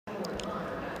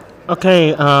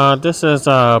Okay, this is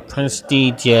Prince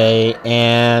DJ,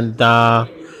 and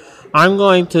I'm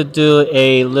going to do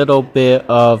a little bit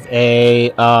of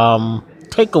a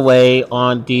takeaway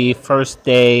on the first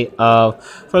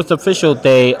official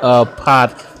day of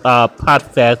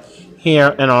Podfest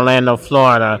here in Orlando,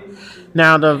 Florida.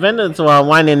 Now the vendors are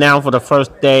winding down for the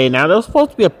first day. Now there was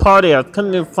supposed to be a party. I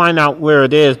couldn't find out where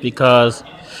it is because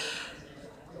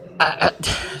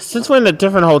since we're in a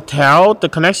different hotel, the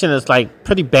connection is like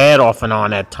pretty bad off and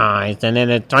on at times, and then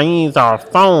it drains our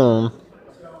phone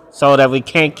so that we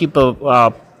can't keep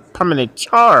a permanent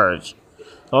charge.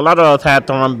 So a lot of us have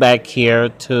to run back here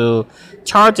to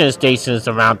charging stations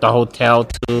around the hotel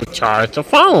to charge the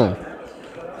phone.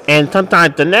 And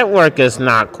sometimes the network is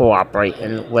not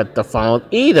cooperating with the phone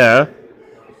either,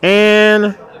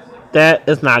 and that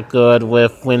is not good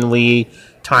with when we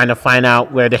trying to find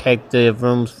out where the heck the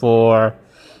rooms for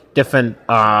different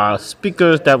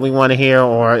speakers that we want to hear,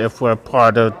 or if we're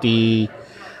part of the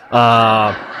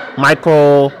uh,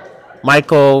 micro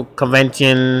micro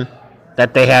convention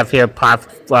that they have here,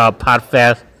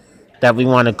 Podfest, that we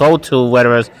want to go to,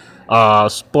 whether it's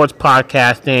sports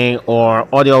podcasting or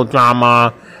audio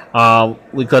drama.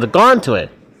 We could have gone to it.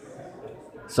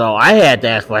 So I had to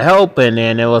ask for help, and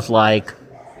then it was like,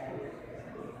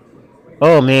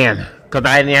 oh man, because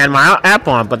I didn't have my app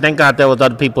on. But thank God there was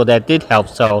other people that did help.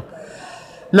 So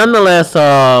nonetheless,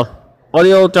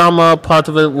 audio drama part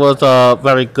of it was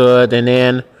very good, and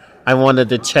then I wanted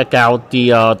to check out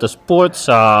the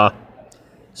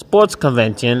sports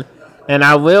convention, and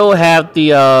I will have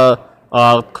the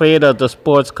creator of the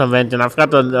sports convention. I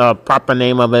forgot the proper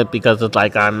name of it because it's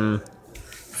like I'm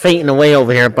fainting away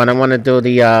over here, but I want to do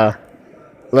the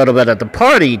little bit of the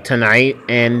party tonight,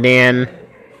 and then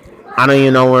I don't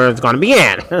even know where it's going to be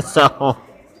at. So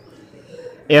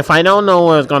if I don't know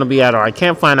where it's going to be at, or I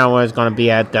can't find out where it's going to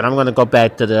be at, then I'm going to go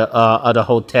back to the other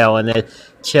hotel and then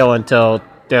chill until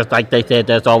there's, like they said,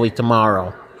 there's always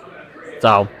tomorrow.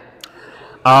 So,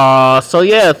 so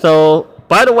yeah. So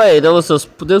by the way, this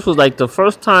was like the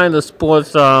first time the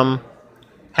sports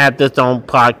had this own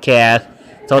podcast.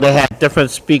 So they had different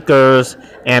speakers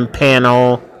and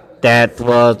panel that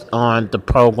was on the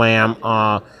program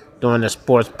during the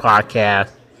sports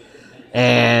podcast,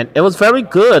 and it was very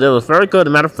good. It was very good.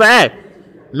 Matter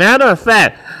of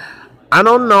fact, I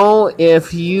don't know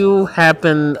if you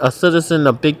happen a citizen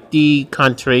of Big D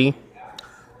country,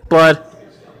 but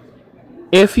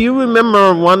if you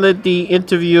remember one of the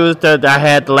interviews that I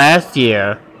had last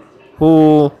year,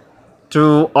 who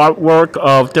through artwork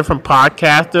of different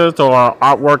podcasters or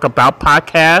artwork about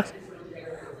podcasts,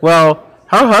 well,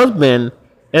 her husband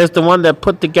is the one that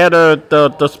put together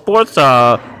the sports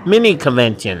mini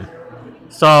convention.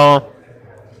 So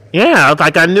yeah,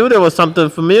 like I knew there was something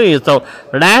familiar. So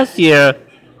last year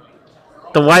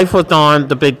the wife was on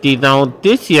the Big D Zone.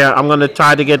 This year I'm gonna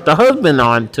try to get the husband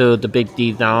on to the Big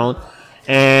D Zone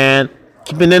and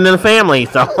keeping it in the family.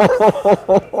 So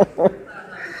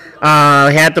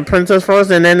had the princess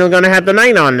first, and then we're gonna have the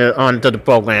knight onto the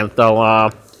program. So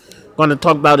gonna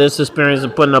talk about his experience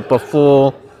of putting up a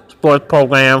full sports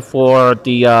program for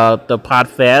the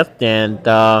Podfest, and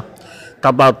talk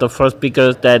about the first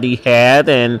speakers that he had,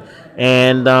 and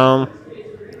how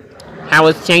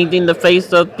it's changing the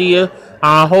face of the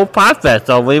whole Podfest.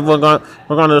 So we're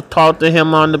gonna talk to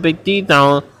him on the Big D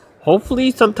Zone, hopefully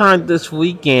sometime this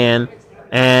weekend.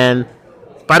 And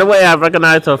by the way, I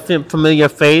recognize a familiar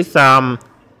face.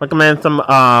 Recognize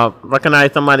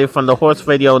somebody from the Horse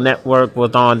Radio Network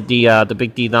was on the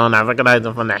Big D Zone. I recognize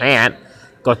him from the hat.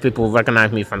 Of course, people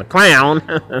recognize me from the clown.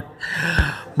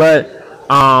 But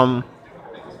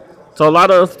so a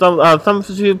lot of some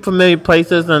few familiar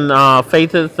places and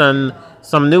faces, and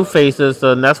some new faces,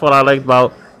 and that's what I like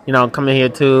about coming here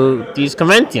to these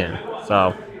conventions.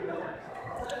 So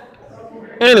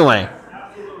anyway,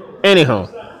 anywho,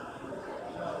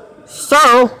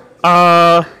 so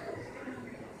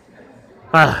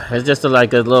it's just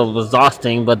like a little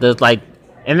exhausting, but there's like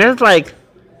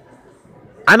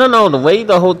I don't know, the way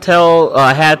the hotel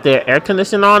had their air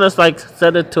conditioning on. It's like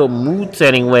set it to a mood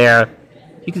setting where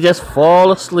you can just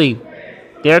fall asleep.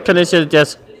 The air conditioner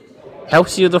just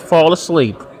helps you to fall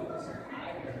asleep.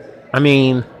 I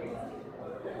mean,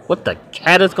 what the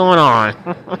cat is going on?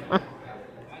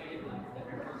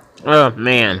 Oh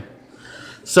man.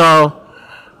 So,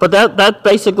 but that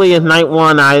basically is night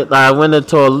one. I went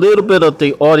into a little bit of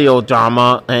the audio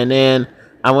drama, and then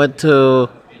I went to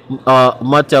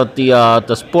much of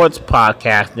the sports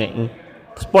cat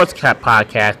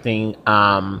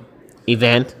podcasting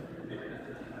event.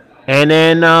 And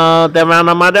then that round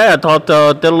of my day, I did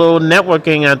a little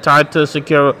networking and tried to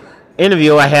secure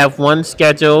interview. I have one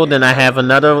scheduled, and I have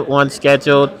another one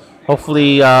scheduled.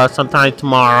 Hopefully, sometime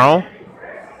tomorrow.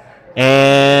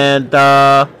 And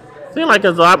seems like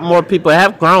there's a lot more people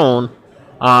have grown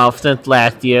since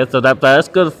last year, so that's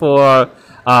good for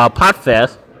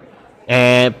podfest,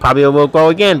 and probably it will grow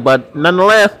again. But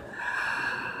nonetheless,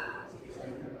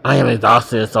 I am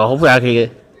exhausted, so hopefully I can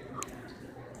get.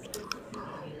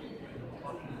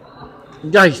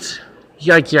 Yikes!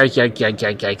 Yikes! Yikes! Yikes! Yikes!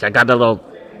 Yikes! Yikes! I got a little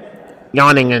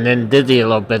yawning and then dizzy a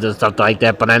little bit and stuff like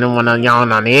that, but I didn't want to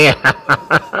yawn on the air.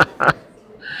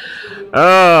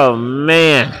 Oh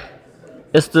man,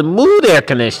 it's the mood air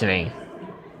conditioning.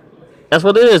 That's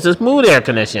what it is. It's mood air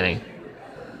conditioning.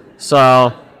 So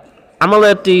I'm gonna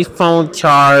let these phones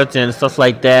charge and stuff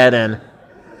like that, and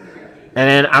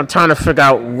then I'm trying to figure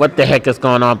out what the heck is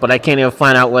going on, but I can't even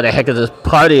find out what the heck is this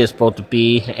party is supposed to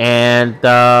be, and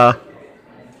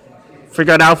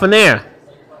figure it out from there.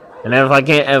 And then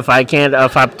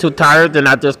if I'm too tired, then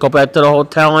I just go back to the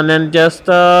hotel and then just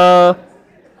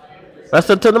rest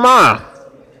until tomorrow.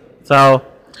 So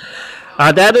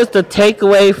that is the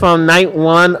takeaway from night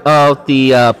one of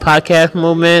the podcast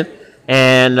movement.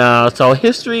 And so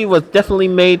history was definitely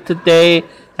made today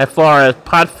as far as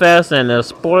Podfest and the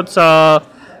sports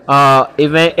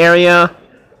event area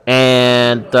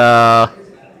and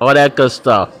all that good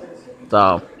stuff.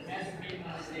 So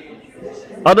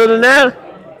other than that,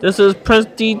 this is Prince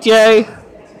DJ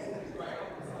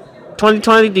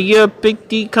 2020, the year of Big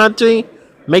D Country.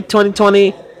 Make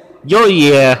 2020 your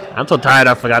year. I'm so tired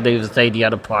I forgot to even say the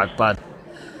other part, but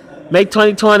make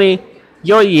 2020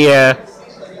 your year.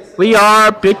 We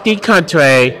are Big D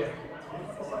Country.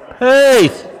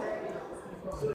 Peace.